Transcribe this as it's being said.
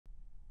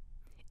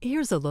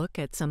Here's a look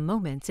at some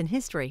moments in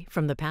history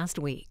from the past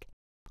week.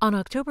 On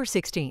October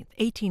 16,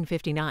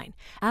 1859,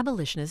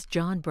 abolitionist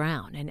John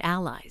Brown and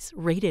allies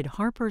raided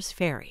Harper's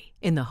Ferry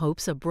in the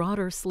hopes a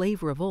broader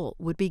slave revolt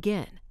would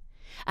begin.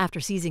 After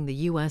seizing the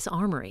U.S.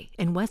 Armory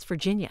in West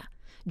Virginia,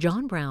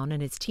 John Brown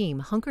and his team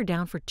hunkered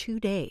down for 2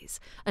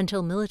 days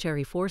until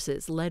military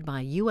forces led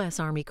by U.S.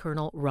 Army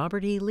Colonel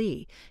Robert E.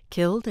 Lee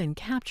killed and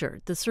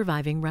captured the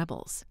surviving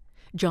rebels.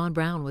 John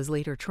Brown was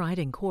later tried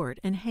in court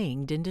and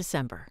hanged in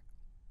December.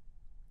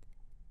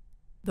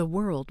 The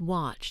world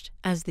watched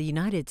as the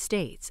United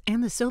States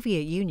and the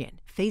Soviet Union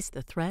faced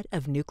the threat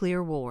of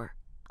nuclear war.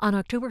 On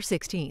October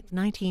 16,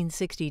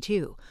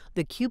 1962,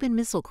 the Cuban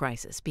Missile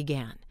Crisis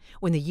began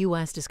when the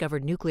U.S.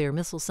 discovered nuclear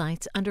missile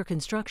sites under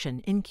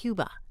construction in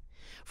Cuba.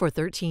 For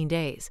 13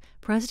 days,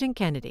 President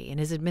Kennedy and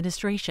his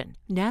administration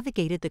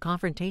navigated the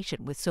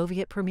confrontation with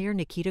Soviet Premier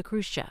Nikita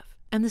Khrushchev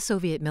and the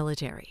Soviet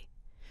military.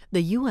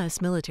 The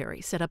U.S.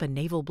 military set up a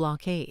naval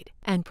blockade,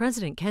 and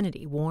President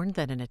Kennedy warned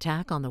that an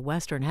attack on the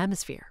Western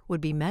Hemisphere would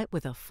be met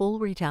with a full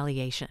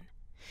retaliation.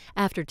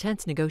 After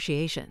tense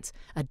negotiations,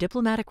 a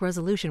diplomatic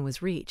resolution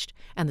was reached,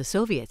 and the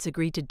Soviets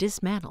agreed to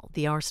dismantle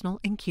the arsenal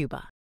in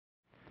Cuba.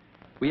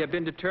 We have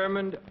been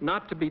determined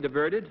not to be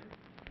diverted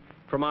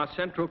from our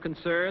central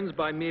concerns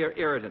by mere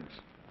irritants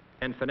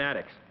and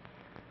fanatics.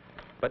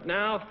 But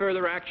now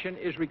further action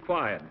is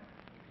required,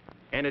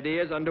 and it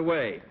is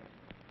underway.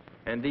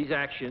 And these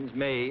actions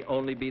may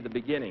only be the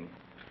beginning.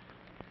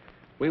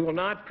 We will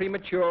not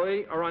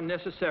prematurely or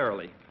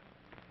unnecessarily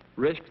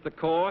risk the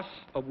course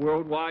of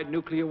worldwide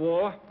nuclear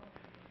war,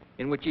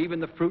 in which even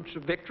the fruits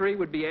of victory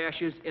would be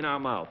ashes in our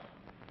mouth.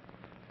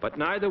 But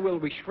neither will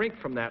we shrink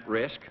from that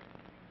risk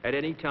at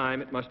any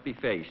time it must be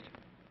faced.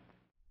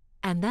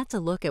 And that's a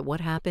look at what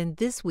happened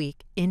this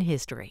week in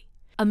history.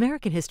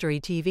 American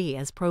History TV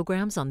has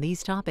programs on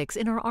these topics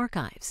in our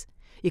archives.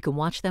 You can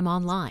watch them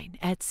online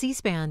at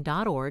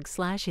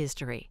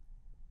cspan.org/history.